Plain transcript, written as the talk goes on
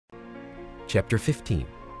Chapter 15.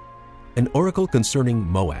 An oracle concerning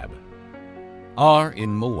Moab. Ar in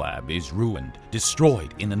Moab is ruined,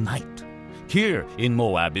 destroyed in a night. Kir in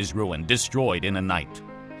Moab is ruined, destroyed in a night.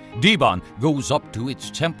 Dibon goes up to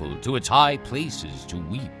its temple, to its high places to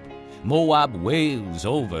weep. Moab wails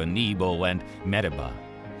over Nebo and Medeba.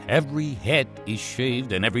 Every head is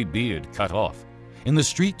shaved and every beard cut off. In the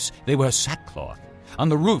streets they wear sackcloth. On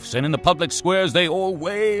the roofs and in the public squares they all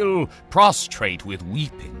wail, prostrate with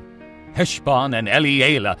weeping. Heshbon and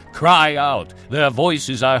Elealeh cry out. Their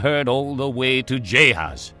voices are heard all the way to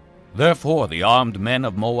Jahaz. Therefore the armed men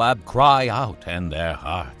of Moab cry out, and their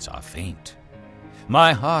hearts are faint.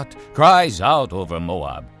 My heart cries out over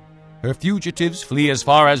Moab. Her fugitives flee as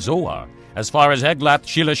far as Zoar, as far as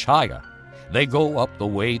Eglath-Shilishah. They go up the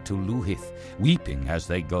way to Luhith, weeping as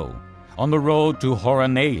they go. On the road to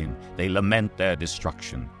Horonaim they lament their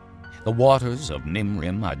destruction. The waters of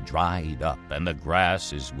Nimrim are dried up, and the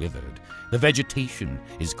grass is withered. The vegetation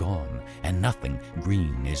is gone, and nothing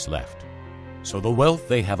green is left. So the wealth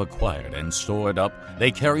they have acquired and stored up they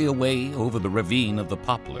carry away over the ravine of the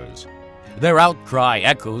poplars. Their outcry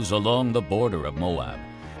echoes along the border of Moab.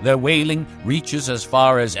 Their wailing reaches as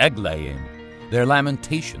far as Eglaim, their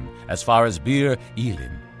lamentation as far as Beer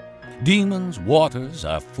Elim. Demon's waters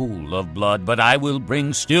are full of blood, but I will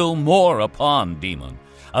bring still more upon Demon,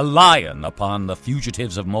 a lion upon the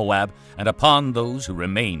fugitives of Moab, and upon those who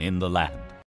remain in the land.